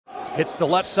Hits the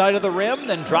left side of the rim,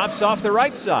 then drops off the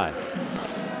right side.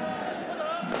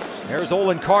 There's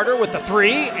Olin Carter with the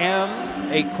three,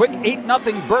 and a quick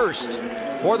 8-0 burst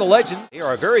for the Legends. They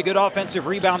are a very good offensive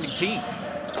rebounding team.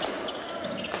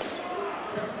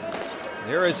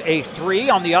 There is a three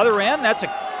on the other end. That's a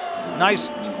nice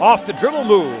off the dribble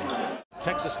move.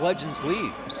 Texas Legends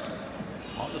lead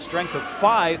on the strength of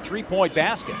 5 3-point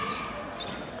baskets.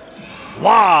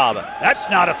 Lob, that's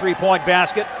not a 3-point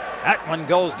basket. That one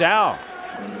goes down.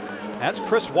 That's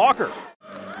Chris Walker.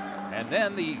 And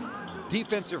then the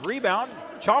defensive rebound,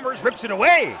 Chalmers rips it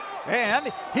away,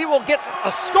 and he will get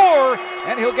a score,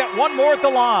 and he'll get one more at the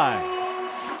line.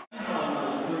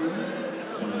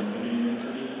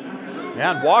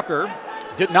 And Walker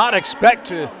did not expect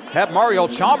to have Mario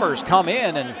Chalmers come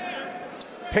in and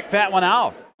pick that one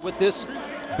out with this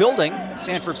building,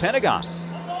 Sanford Pentagon.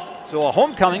 So a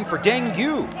homecoming for Deng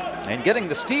Yu, and getting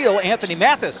the steal, Anthony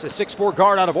Mathis, a 6'4"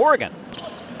 guard out of Oregon.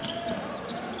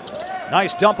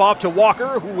 Nice dump off to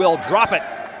Walker, who will drop it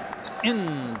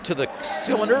into the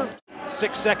cylinder.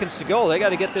 6 seconds to go. They got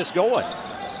to get this going.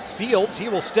 Fields, he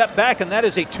will step back, and that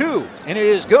is a 2, and it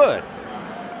is good.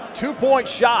 2-point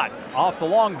shot off the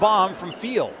long bomb from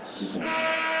Fields.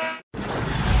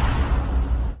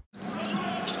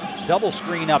 Double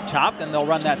screen up top, then they'll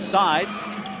run that side.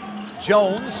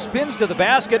 Jones spins to the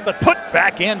basket, but put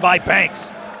back in by Banks.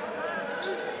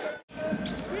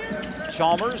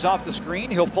 Chalmers off the screen,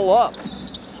 he'll pull up.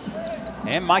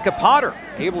 And Micah Potter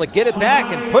able to get it back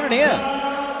and put it in.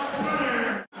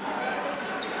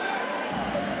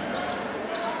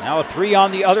 Now a three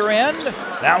on the other end.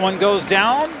 That one goes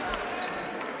down.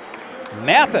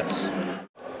 Mathis.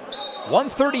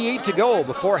 1:38 to go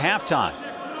before halftime.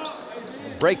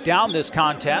 We'll break down this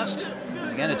contest.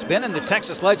 Again, it's been in the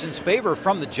Texas Legends' favor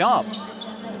from the jump.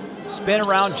 Spin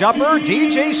around jumper,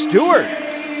 DJ Stewart.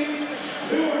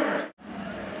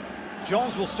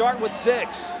 Jones will start with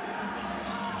 6.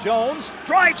 Jones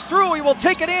drives through, he will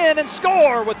take it in and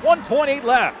score with 1.8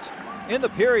 left in the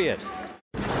period.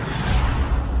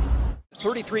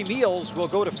 33 meals will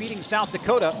go to Feeding South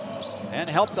Dakota and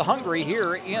help the hungry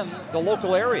here in the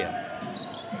local area.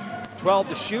 12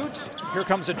 to shoot, here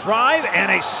comes a drive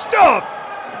and a stuff.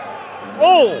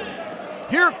 Oh,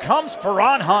 here comes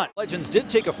Ferran Hunt. Legends did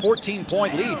take a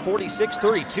 14-point lead,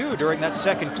 46-32 during that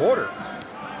second quarter.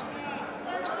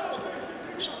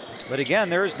 But again,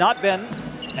 there's not been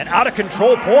an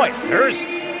out-of-control point. There's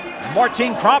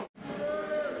Martin Krop.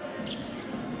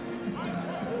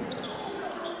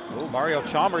 Oh, Mario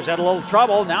Chalmers had a little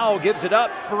trouble. Now gives it up.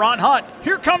 Ferran Hunt.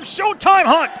 Here comes Showtime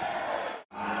Hunt.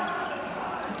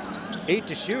 8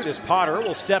 to shoot as Potter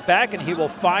will step back and he will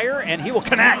fire and he will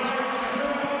connect.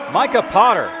 Micah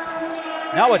Potter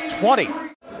now at 20.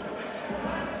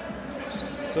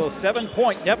 So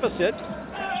 7-point deficit.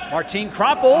 Martin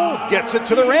Kroppel gets it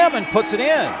to the rim and puts it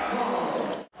in.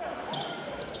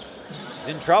 He's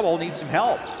in trouble, needs some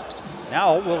help.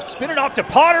 Now we'll spin it off to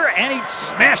Potter and he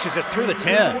smashes it through the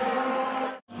 10.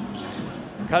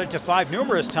 Cut it to 5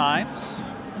 numerous times.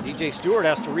 DJ Stewart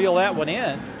has to reel that one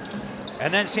in.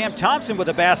 And then Sam Thompson with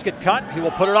a basket cut. He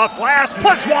will put it off glass,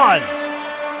 +1.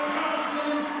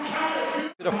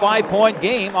 A 5-point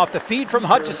game off the feed from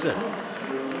Hutchison.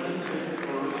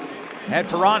 Had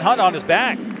Ferran Hunt on his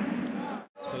back.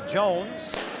 So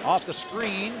Jones off the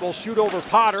screen will shoot over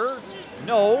Potter.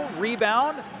 No,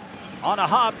 rebound on a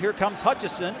hop. Here comes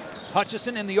Hutchison.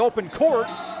 Hutchison in the open court.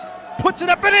 Puts it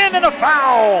up and in, and a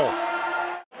foul.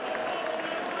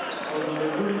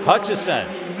 Hutchison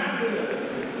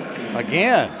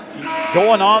again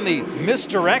going on the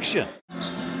misdirection.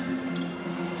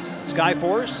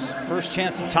 Skyforce, first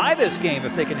chance to tie this game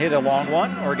if they can hit a long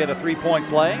one or get a 3-point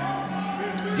play.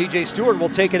 DJ Stewart will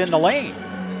take it in the lane.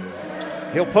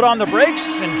 He'll put on the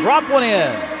brakes and drop one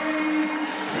in.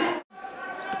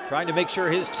 Trying to make sure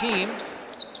his team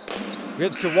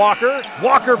gives to Walker.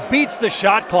 Walker beats the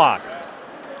shot clock.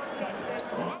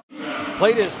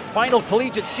 Played his final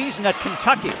collegiate season at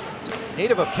Kentucky,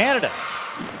 native of Canada.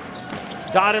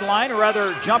 Dotted line, or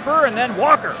rather jumper, and then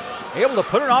Walker able to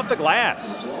put it off the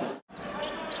glass.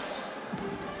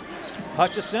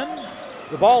 Hutchison,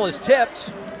 the ball is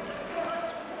tipped,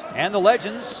 and the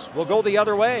Legends will go the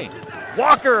other way.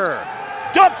 Walker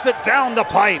dumps it down the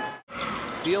pipe.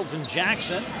 Fields and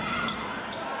Jackson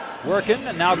working,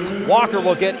 and now Walker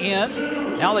will get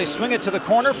in. Now they swing it to the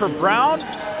corner for Brown,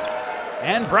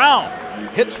 and Brown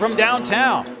hits from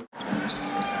downtown.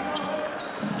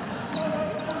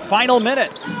 Final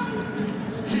minute,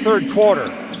 third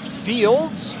quarter.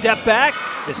 Fields, step back,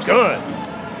 is good.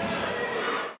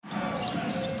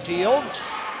 Fields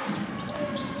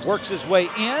works his way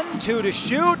in, 2 to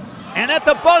shoot, And at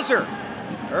the buzzer,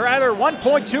 or rather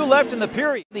 1.2 left in the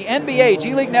period, the NBA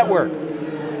G League Network.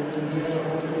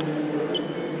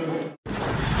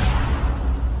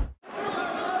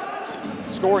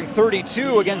 Scoring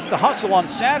 32 against the Hustle on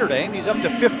Saturday, and he's up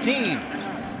to 15.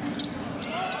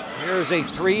 Here's a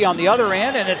three on the other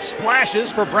end, and it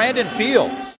splashes for Brandon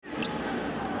Fields.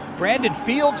 Brandon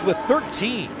Fields with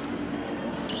 13.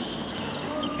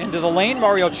 Into the lane,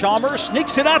 Mario Chalmers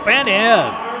sneaks it up and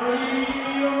in.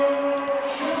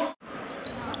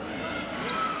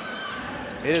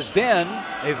 It has been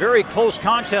a very close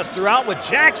contest throughout, with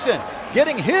Jackson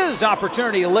getting his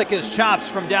opportunity to lick his chops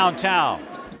from downtown.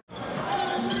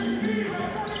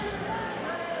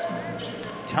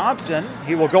 Thompson,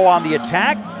 he will go on the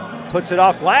attack, puts it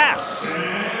off glass.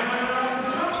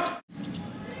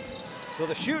 So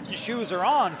the shooting shoes are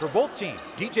on for both teams.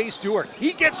 DJ Stewart,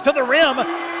 he gets to the rim,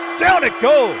 down it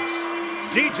goes.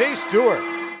 DJ Stewart.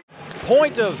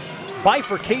 Point of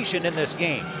bifurcation in this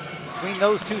game between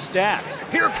those two stats.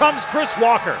 Here comes Chris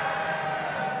Walker.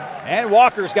 And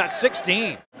Walker's got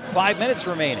 16. 5 minutes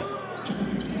remaining.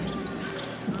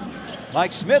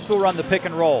 Mike Smith will run the pick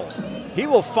and roll. He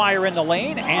will fire in the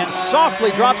lane and softly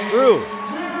drops through.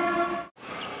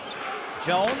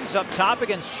 Jones up top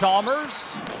against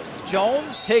Chalmers.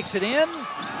 Jones takes it in.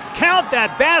 Count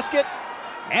that basket.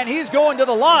 And he's going to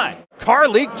the line.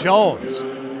 Carleek Jones.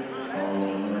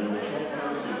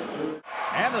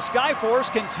 And the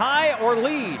Skyforce can tie or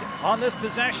lead on this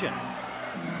possession.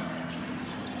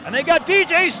 And they got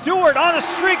DJ Stewart on a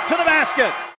streak to the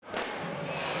basket.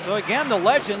 So again, the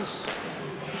Legends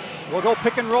will go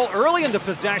pick and roll early in the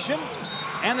possession.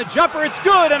 And the jumper, it's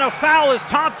good, and a foul is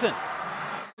Thompson.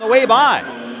 The way by.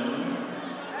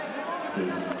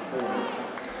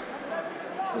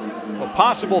 A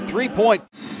possible three-point.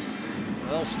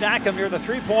 They'll stack him near the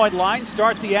three-point line,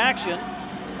 start the action.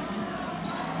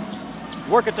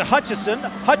 Work it to Hutchison.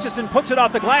 Hutchison puts it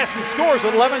off the glass and scores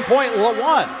with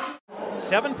 11.1.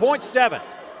 7.7.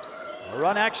 A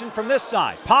run action from this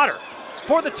side. Potter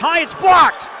for the tie, it's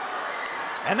blocked.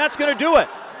 And that's going to do it.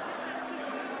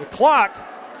 The clock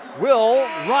will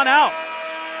run out.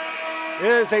 It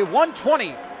is a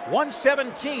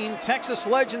 120-117 Texas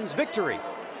Legends victory.